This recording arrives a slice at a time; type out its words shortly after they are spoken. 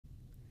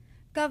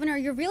Governor,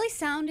 you're really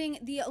sounding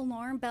the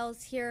alarm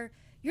bells here.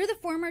 You're the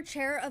former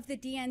chair of the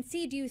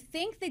DNC. Do you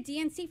think the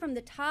DNC from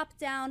the top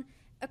down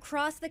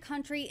across the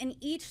country in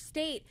each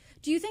state,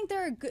 do you think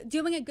they're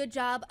doing a good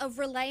job of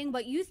relaying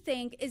what you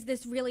think is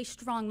this really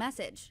strong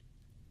message?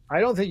 I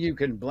don't think you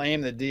can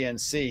blame the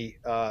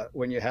DNC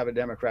when you have a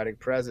Democratic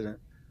president,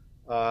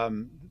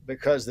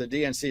 because the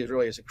DNC is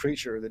really is a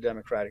creature of the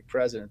Democratic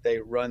president. They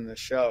run the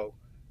show.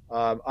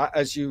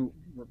 As you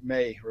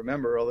may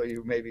remember, although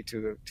you may be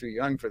too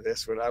young for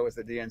this, when I was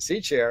the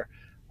DNC chair,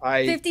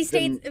 I 50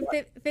 states,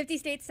 didn't 50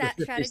 states the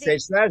 50 strategy.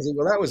 state strategy.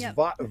 Well, that was Yep.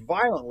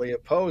 violently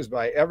opposed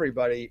by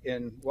everybody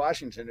in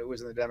Washington who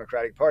was in the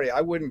Democratic Party. I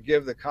wouldn't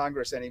give the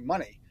Congress any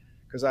money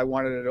because I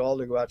wanted it all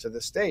to go out to the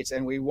states.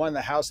 And we won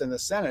the House and the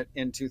Senate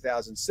in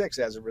 2006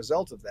 as a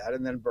result of that.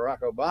 And then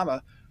Barack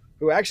Obama,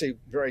 who actually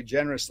very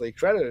generously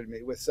credited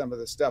me with some of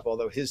the stuff,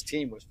 although his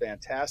team was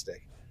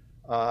fantastic,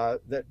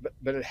 but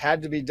it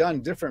had to be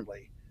done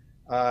differently.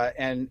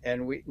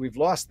 And we've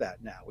lost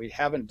that now. We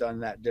haven't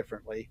done that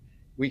differently.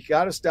 We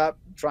got to stop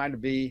trying to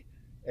be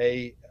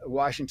a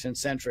Washington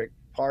centric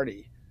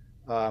party.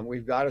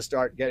 We've got to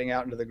start getting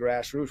out into the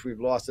grassroots. We've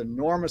lost an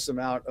enormous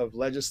amount of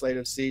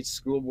legislative seats,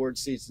 school board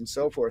seats, and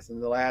so forth in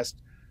the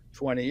last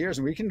 20 years,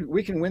 and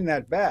we can win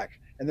that back.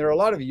 And there are a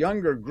lot of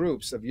younger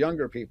groups of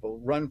younger people.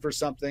 Run for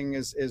Something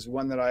is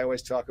one that I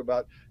always talk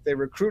about. They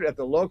recruit at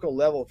the local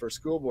level for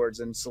school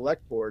boards and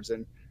select boards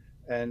and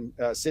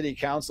city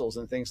councils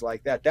and things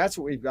like that. That's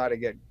what we've got to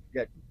get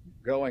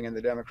going in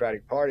the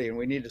Democratic Party, and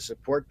we need to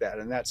support that.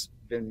 And that's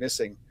been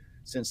missing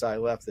since I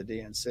left the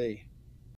DNC.